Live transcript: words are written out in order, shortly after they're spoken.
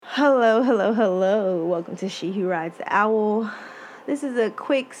Hello, hello, hello. Welcome to She Who Rides the Owl. This is a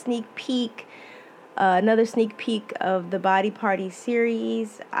quick sneak peek, another sneak peek of the Body Party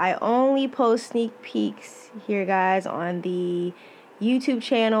series. I only post sneak peeks here, guys, on the YouTube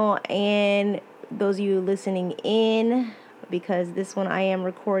channel and those of you listening in, because this one I am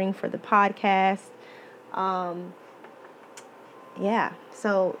recording for the podcast.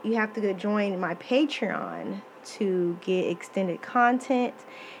 So you have to go join my Patreon to get extended content.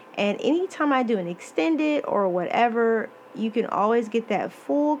 And anytime I do an extended or whatever, you can always get that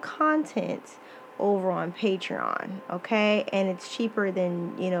full content over on Patreon, okay? And it's cheaper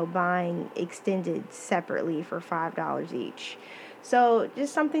than, buying extended separately for $5 each. So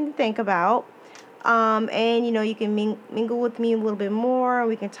just something to think about. And, you can mingle with me a little bit more.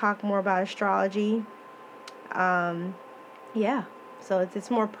 We can talk more about astrology. So it's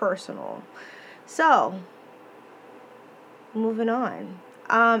more personal. So, moving on.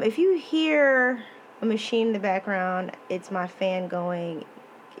 If you hear a machine in the background, it's my fan going.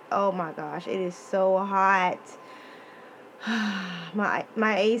 Oh my gosh, it is so hot. My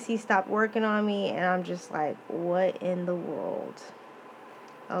AC stopped working on me, and I'm just like, what in the world?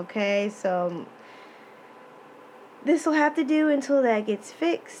 Okay, so this will have to do until that gets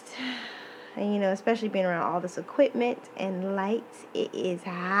fixed. And, especially being around all this equipment and lights, it is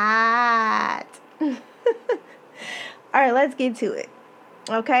hot. All right, let's get to it.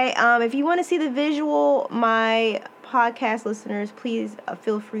 Okay, if you want to see the visual, my podcast listeners, please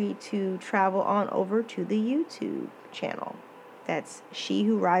feel free to travel on over to the YouTube channel. That's She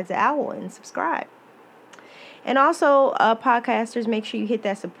Who Rides the Owl, and subscribe. And also, podcasters, make sure you hit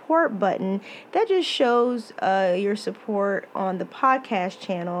that support button. That just shows your support on the podcast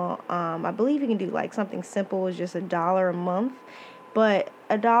channel. I believe you can do like something simple as just $1 a month, but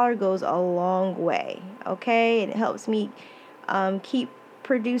 $1 goes a long way. Okay, and it helps me keep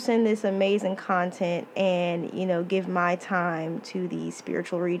producing this amazing content and give my time to these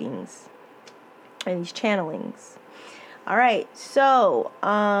spiritual readings and these channelings. All right, so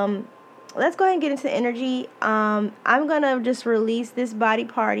let's go ahead and get into the energy. I'm going to just release this Body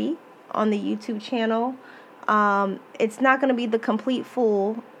Party on the YouTube channel. It's not going to be the complete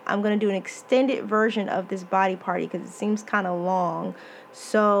full. I'm going to do an extended version of this Body Party because it seems kind of long.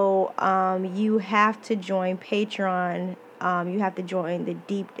 So you have to join Patreon. You have to join the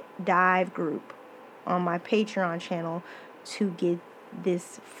Deep Dive group on my Patreon channel to get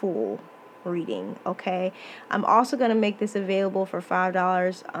this full reading, okay? I'm also going to make this available for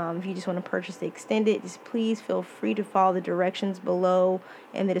 $5. If you just want to purchase the extended, just please feel free to follow the directions below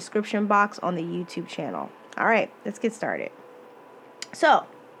in the description box on the YouTube channel. All right, let's get started. So,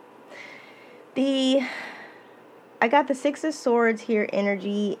 I got the Six of Swords here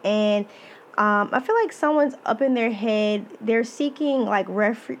energy, and I feel like someone's up in their head. They're seeking like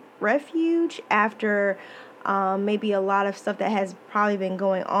refuge after maybe a lot of stuff that has probably been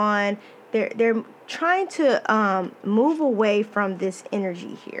going on. They're trying to move away from this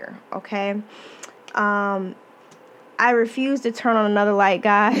energy here, okay? I refuse to turn on another light,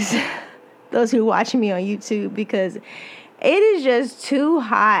 guys. Those who are watching me on YouTube, because it is just too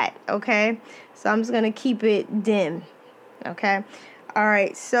hot, okay? So I'm just going to keep it dim, okay? All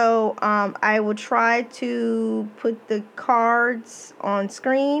right, so I will try to put the cards on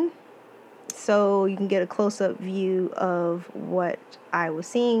screen so you can get a close-up view of what I was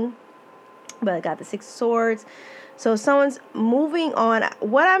seeing. But I got the Six of Swords. So someone's moving on.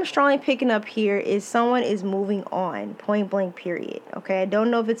 What I'm strongly picking up here is someone is moving on, point blank, period. Okay, I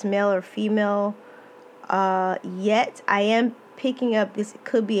don't know if it's male or female yet. I am picking up this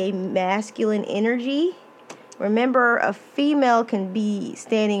could be a masculine energy. Remember, a female can be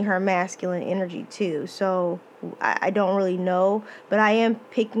standing her masculine energy too. So I don't really know, but I am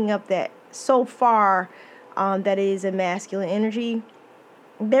picking up that so far that it is a masculine energy.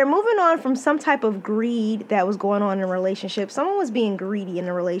 They're moving on from some type of greed that was going on in a relationship. Someone was being greedy in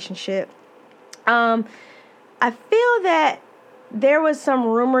a relationship. I feel that there was some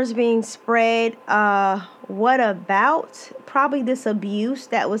rumors being spread. What about? Probably this abuse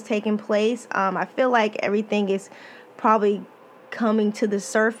that was taking place. I feel like everything is probably coming to the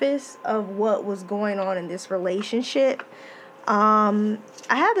surface of what was going on in this relationship. I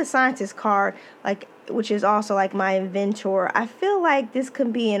have the Scientist card, which is also like my inventor. I feel like this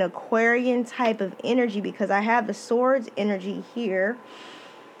could be an Aquarian type of energy because I have the Swords energy here,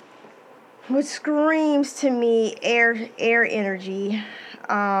 which screams to me air energy.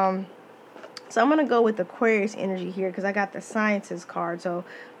 So I'm going to go with Aquarius energy here because I got the Scientist card. So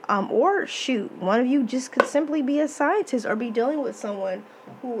Or shoot, one of you just could simply be a scientist or be dealing with someone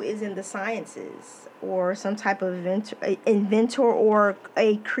who is in the sciences or some type of inventor or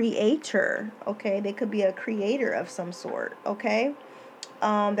a creator. Okay, they could be a creator of some sort. Okay,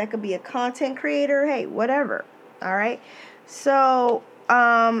 that could be a content creator. Hey, whatever. All right. So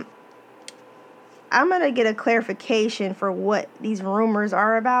I'm gonna get a clarification for what these rumors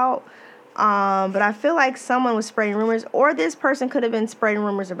are about. But I feel like someone was spreading rumors, or this person could have been spreading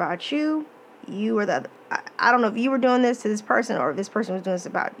rumors about you. You or the other. I don't know if you were doing this to this person or if this person was doing this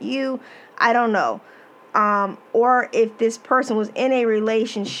about you. I don't know. Or if this person was in a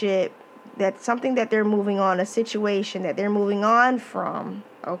relationship, that's something that they're moving on, a situation that they're moving on from,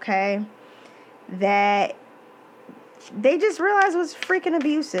 okay, that they just realized was freaking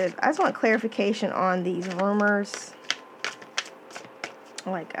abusive. I just want clarification on these rumors.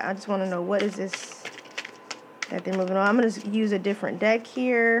 Like, I just want to know, what is this that they're moving on? I'm going to use a different deck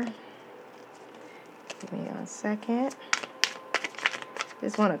here. Give me 1 second.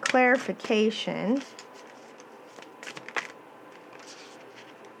 Just want a clarification.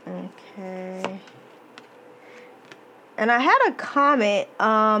 Okay. And I had a comment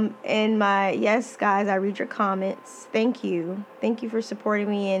in my, yes, guys, I read your comments. Thank you. Thank you for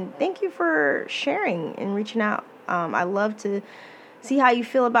supporting me, and thank you for sharing and reaching out. I love to see how you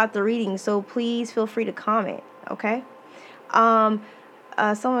feel about the reading, so please feel free to comment, okay?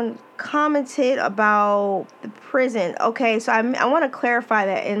 Someone commented about the prison. Okay, so I want to clarify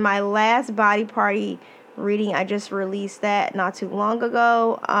that in my last body party reading, I just released that not too long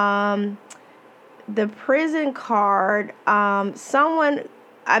ago. The prison card, I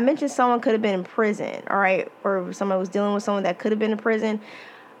mentioned someone could have been in prison, all right? Or someone was dealing with someone that could have been in prison.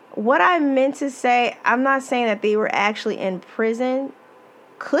 What I meant to say, I'm not saying that they were actually in prison.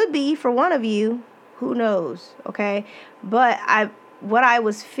 Could be for one of you. Who knows? Okay. But what I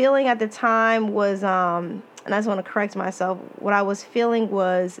was feeling at the time was, and I just want to correct myself. What I was feeling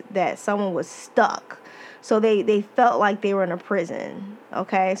was that someone was stuck. So they felt like they were in a prison.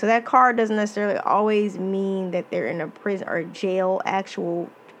 Okay. So that card doesn't necessarily always mean that they're in a prison or jail, actual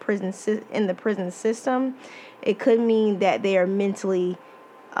prison, in the prison system. It could mean that they are mentally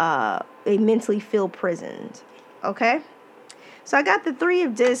feel prisoned. Okay. So I got the 3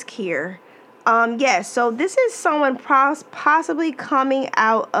 of discs here. Yes, so this is someone possibly coming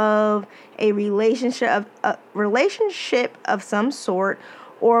out of a relationship of some sort,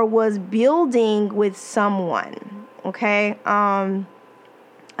 or was building with someone. Okay. I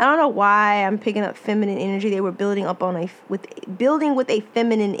don't know why I'm picking up feminine energy. They were building with a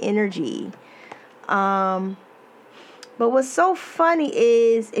feminine energy. But what's so funny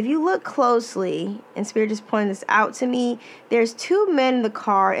is, if you look closely, and Spirit just pointed this out to me, there's 2 men in the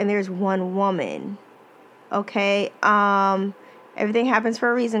card and there's 1 woman. Okay? Everything happens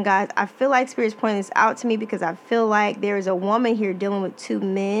for a reason, guys. I feel like Spirit's pointing this out to me because I feel like there is a woman here dealing with 2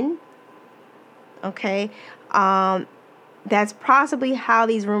 men. Okay? That's possibly how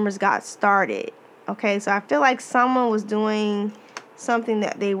these rumors got started. Okay? So I feel like someone was doing something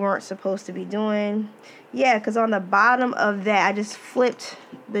that they weren't supposed to be doing. Yeah, because on the bottom of that, I just flipped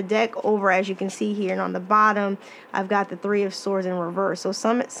the deck over, as you can see here. And on the bottom, I've got the 3 of Swords in reverse. So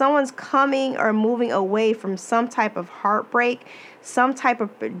someone's coming or moving away from some type of heartbreak, some type of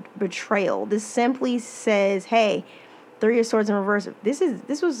betrayal. This simply says, hey, 3 of Swords in reverse.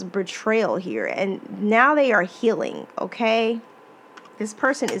 This was betrayal here. And now they are healing, okay? This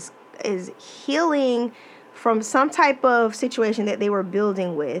person is healing from some type of situation that they were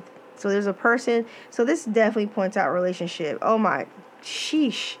building with. So there's a person. So this definitely points out relationship. Oh my,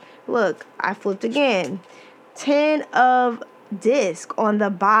 sheesh. Look, I flipped again. 10 of disc on the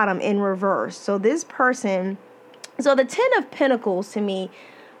bottom in reverse. So this person, so the 10 of pentacles to me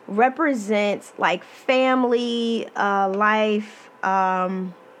represents like family, life, because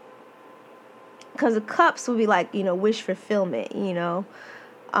the cups would be like, wish fulfillment,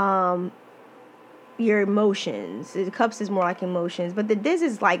 your emotions. The cups is more like emotions, but this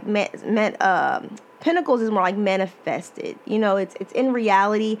is like pentacles is more like manifested. It's in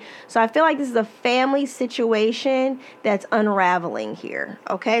reality. So I feel like this is a family situation that's unraveling here.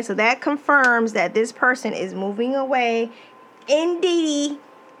 Okay, so that confirms that this person is moving away, indeed,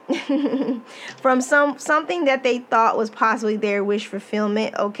 from something that they thought was possibly their wish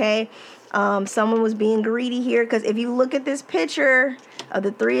fulfillment. Okay, someone was being greedy here, because if you look at this picture of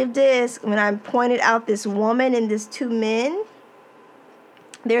the 3 of discs, when I pointed out this woman and this 2 men,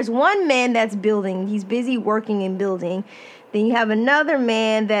 there's 1 man that's building. He's busy working and building. Then you have another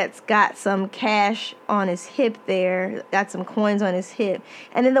man that's got some cash on his hip there, got some coins on his hip.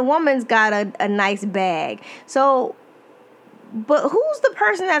 And then the woman's got a nice bag. So But who's the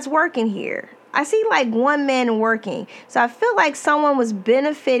person that's working here? I see like one man working. So I feel like someone was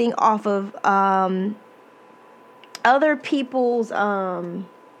benefiting off of other people's I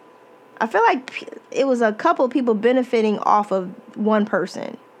feel like it was a couple of people benefiting off of one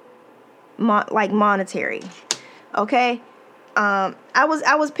person. Like monetary. Okay? I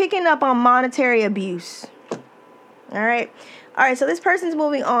was picking up on monetary abuse. All right, so this person's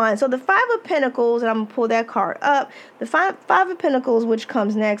moving on. So the Five of Pentacles, and I'm going to pull that card up. The Five of Pentacles, which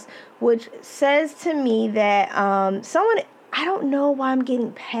comes next, which says to me that someone, I don't know why I'm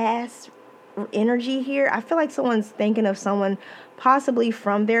getting past energy here. I feel like someone's thinking of someone possibly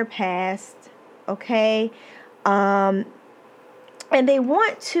from their past, okay? And they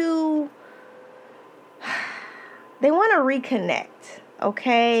want to reconnect,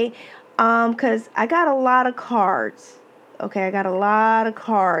 okay? Because I got a lot of cards. Okay, I got a lot of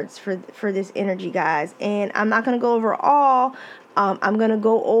cards for this energy, guys. And I'm not going to go over all. I'm going to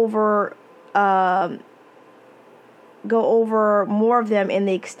go over more of them in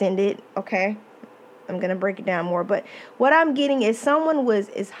the extended, okay? I'm going to break it down more. But what I'm getting is someone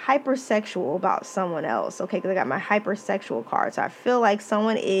is hypersexual about someone else, okay? Because I got my hypersexual card. So I feel like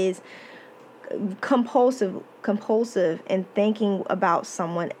someone is compulsive and thinking about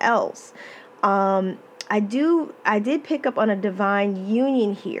someone else. I did pick up on a divine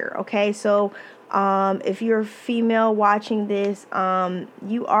union here. Okay, so if you're a female watching this,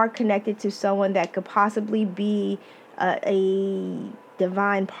 you are connected to someone that could possibly be a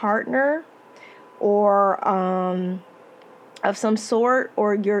divine partner or of some sort,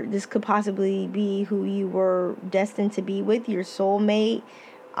 or this could possibly be who you were destined to be with, your soulmate.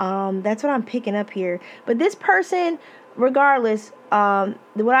 That's what I'm picking up here. But this person, regardless,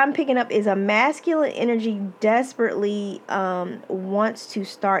 what I'm picking up is a masculine energy desperately wants to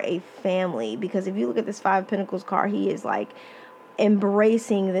start a family. Because if you look at this Five of Pentacles card, he is like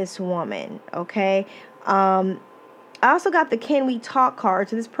embracing this woman, okay? I also got the Can We Talk card.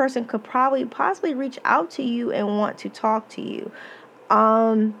 So this person could possibly reach out to you and want to talk to you.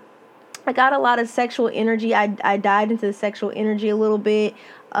 I got a lot of sexual energy. I dived into the sexual energy a little bit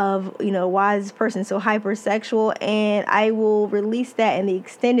of, why is this person so hypersexual? And I will release that in the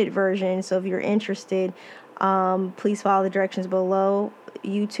extended version. So if you're interested, please follow the directions below.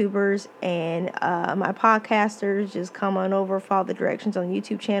 YouTubers and my podcasters, just come on over, follow the directions on the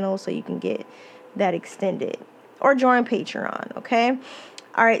YouTube channel so you can get that extended. Or join Patreon, okay?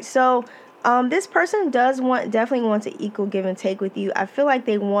 All right, so this person definitely wants an equal give and take with you. I feel like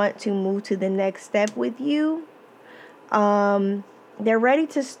they want to move to the next step with you. They're ready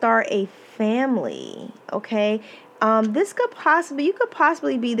to start a family, okay? You could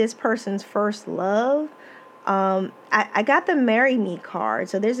possibly be this person's first love. I got the Marry Me card.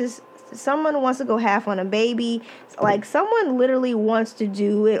 So there's someone who wants to go half on a baby. Like someone literally wants to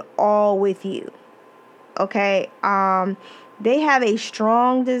do it all with you, okay? They have a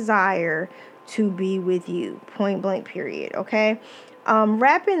strong desire to be with you, point blank period, okay?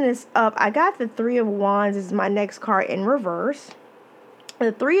 Wrapping this up, I got the Three of Wands is my next card in reverse.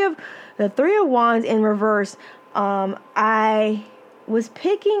 The three of Wands in reverse, I was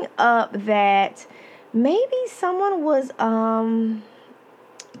picking up that maybe someone was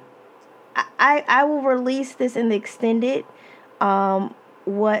I will release this in the extended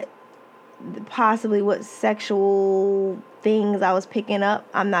what sexual things I was picking up.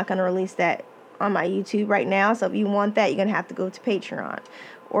 I'm not going to release that on my YouTube right now. So if you want that, you're going to have to go to Patreon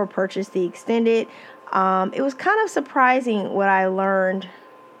or purchase the extended. It was kind of surprising what I learned.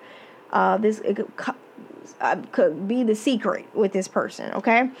 It could be the secret with this person,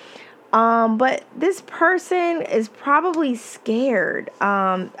 okay? But this person is probably scared.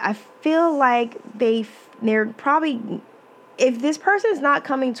 I feel like they're probably, if this person is not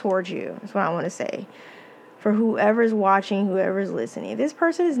coming towards you, that's what I want to say. For whoever's watching, whoever's listening, if this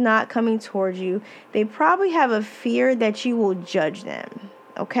person is not coming towards you, they probably have a fear that you will judge them.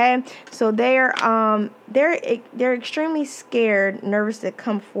 Okay, so they're extremely scared, nervous to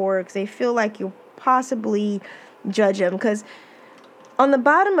come forward because they feel like you'll possibly judge them. Because on the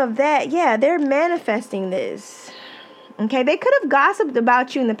bottom of that, yeah, they're manifesting this. Okay, they could have gossiped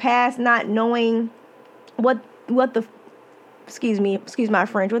about you in the past, not knowing what the excuse my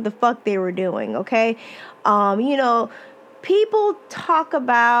French, what the fuck they were doing. Okay, people talk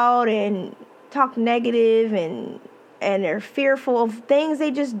about and talk negative and they're fearful of things they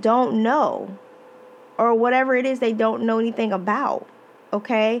just don't know, or whatever it is they don't know anything about,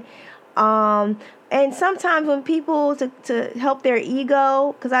 okay? And sometimes when people, to help their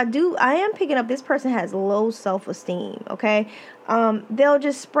ego, because I am picking up this person has low self-esteem, okay? They'll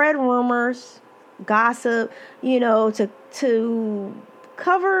just spread rumors gossip, to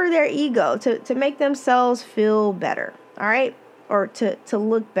cover their ego, to make themselves feel better, all right? Or to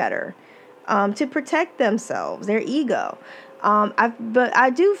look better, to protect themselves, their ego. But I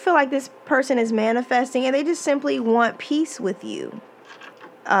do feel like this person is manifesting and they just simply want peace with you,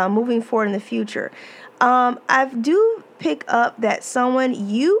 moving forward in the future. I do pick up that someone,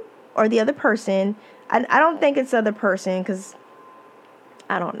 you or the other person, I don't think it's the other person because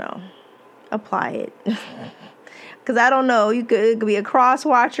I don't know. Apply it. Because I don't know. It could be a cross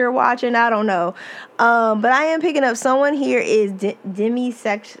watcher watching. I don't know. But I am picking up someone here is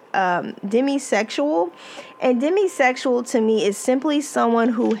demisexual. And demisexual to me is simply someone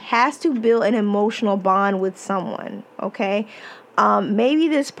who has to build an emotional bond with someone. Okay. Maybe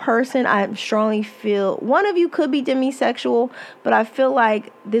this person, I strongly feel one of you could be demisexual, but I feel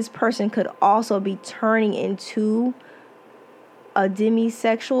like this person could also be turning into a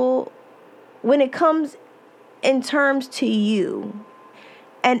demisexual when it comes in terms to you.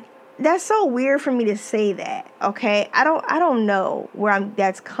 And that's so weird for me to say that. Okay. I don't know where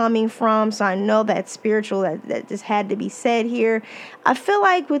that's coming from. So I know that's spiritual, that just had to be said here. I feel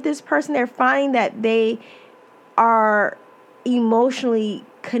like with this person, they're finding that they are emotionally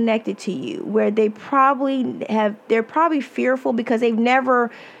connected to you, where they're probably fearful because they've never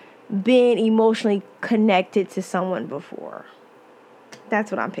been emotionally connected to someone before.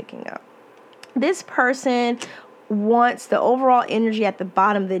 That's what I'm picking up. This person wants the overall energy at the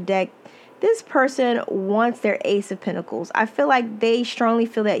bottom of the deck. This person wants their Ace of Pentacles. I feel like they strongly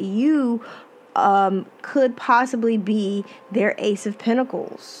feel that you could possibly be their Ace of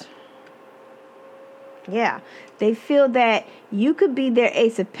Pentacles. Yeah, they feel that you could be their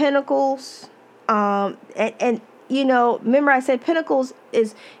Ace of Pentacles. And remember I said Pentacles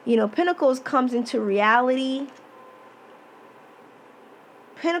is, Pentacles comes into reality.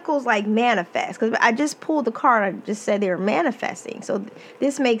 Pentacles like manifest, because I just pulled the card. I just said they were manifesting, so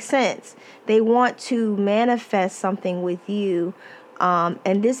this makes sense. They want to manifest something with you,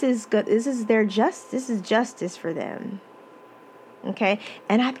 and this is good. This is justice for them. Okay,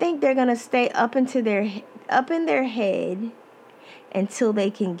 and I think they're gonna stay up in their head until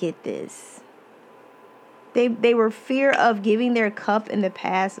they can get this. They were fear of giving their cup in the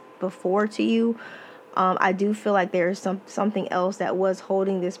past before to you. I do feel like there's something else that was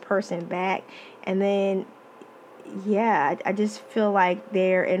holding this person back. And then, yeah, I just feel like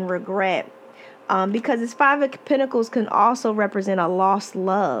they're in regret. Because this Five of Pentacles can also represent a lost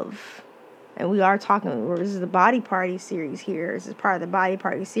love. And we are talking, this is the Body Party series here. This is part of the Body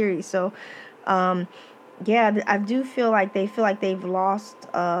Party series. So, yeah, I do feel like they've lost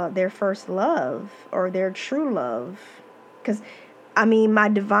their first love or their true love. Because my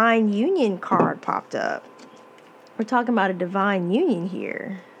Divine Union card popped up. We're talking about a divine union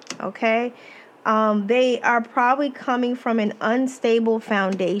here, okay? They are probably coming from an unstable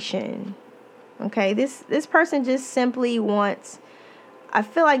foundation, okay? This person just simply wants, I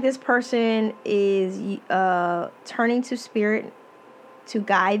feel like this person is turning to spirit to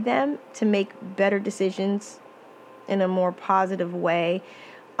guide them to make better decisions in a more positive way.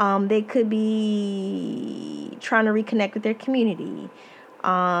 They could be trying to reconnect with their community.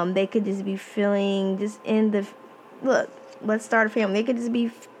 They could just be feeling just let's start a family. They could just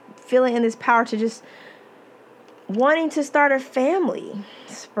be feeling in this power to just wanting to start a family,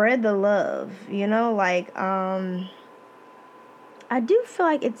 spread the love, I do feel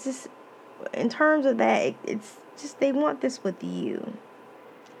like it's just, in terms of that, it's just, they want this with you.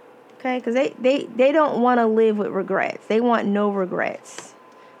 Okay. Cause they don't want to live with regrets. They want no regrets.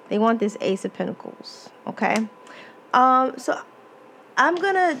 They want this Ace of Pentacles, okay? So I'm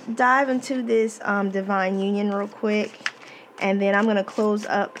going to dive into this Divine Union real quick, and then I'm going to close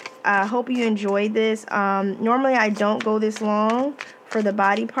up. I hope you enjoyed this. Normally, I don't go this long for the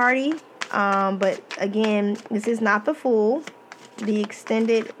Body Party, but again, this is not the full. The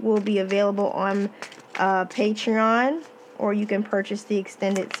extended will be available on Patreon, or you can purchase the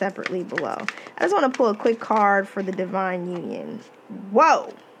extended separately below. I just want to pull a quick card for the Divine Union.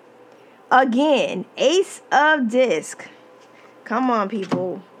 Whoa! Again, Ace of Disc. Come on,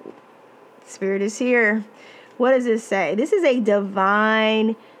 people. Spirit is here. What does this say? This is a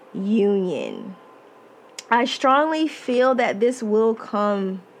divine union. I strongly feel that this will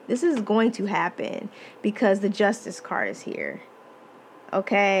come. This is going to happen because the Justice card is here.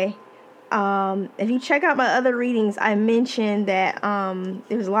 Okay. If you check out my other readings, I mentioned that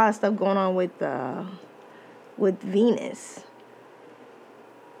there's a lot of stuff going on with Venus.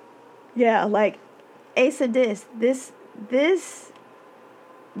 Yeah, like Ace of Disc. This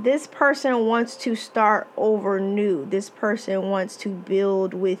this person wants to start over new. This person wants to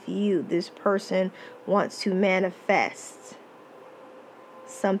build with you. This person wants to manifest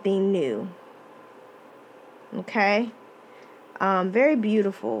something new. Okay? Very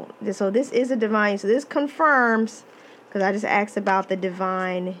beautiful. So this is a divine. So this confirms, because I just asked about the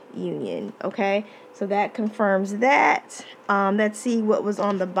divine union. Okay? So that confirms that. Let's see what was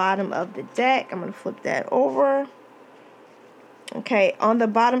on the bottom of the deck. I'm going to flip that over. Okay, on the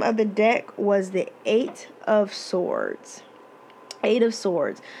bottom of the deck was the Eight of Swords. Eight of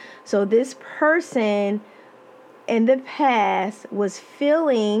Swords. So this person in the past was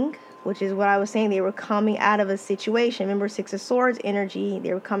feeling, which is what I was saying, they were coming out of a situation. Remember, Six of Swords energy.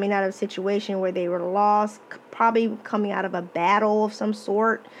 They were coming out of a situation where they were lost, probably coming out of a battle of some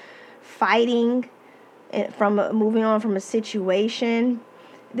sort, fighting, from moving on from a situation.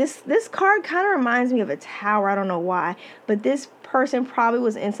 This card kind of reminds me of a tower. I don't know why, but this person probably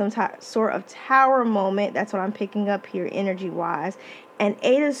was in some sort of tower moment. That's what I'm picking up here, energy wise. And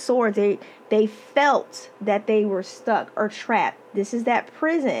Eight of Swords, they felt that they were stuck or trapped. This is that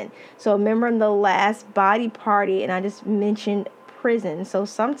prison. So remember in the last body party, and I just mentioned prison. So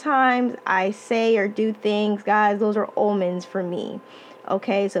sometimes I say or do things, guys, those are omens for me.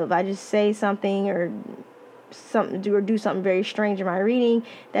 Okay, so if I just say something or do something very strange in my reading,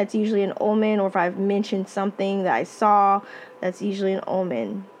 that's usually an omen. Or if I've mentioned something that I saw, that's usually an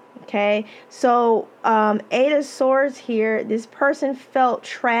omen. Okay, so Eight of Swords here, this person felt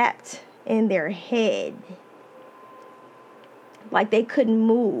trapped in their head, like they couldn't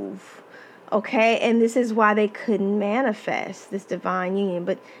move. Okay, and this is why they couldn't manifest this divine union.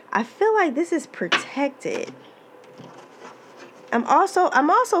 But I feel like this is protected. I'm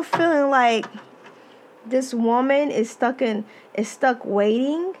also feeling like this woman is stuck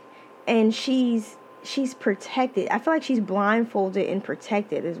waiting, and she's protected. I feel like she's blindfolded and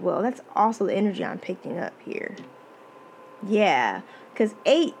protected as well. That's also the energy I'm picking up here. Yeah, because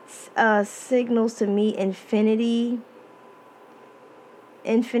 8 signals to me infinity,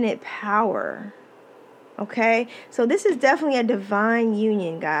 infinite power. Okay, so this is definitely a divine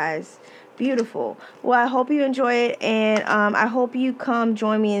union, guys. Beautiful. Well, I hope you enjoy it, and I hope you come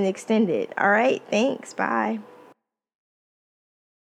join me in Extended. All right, thanks. Bye.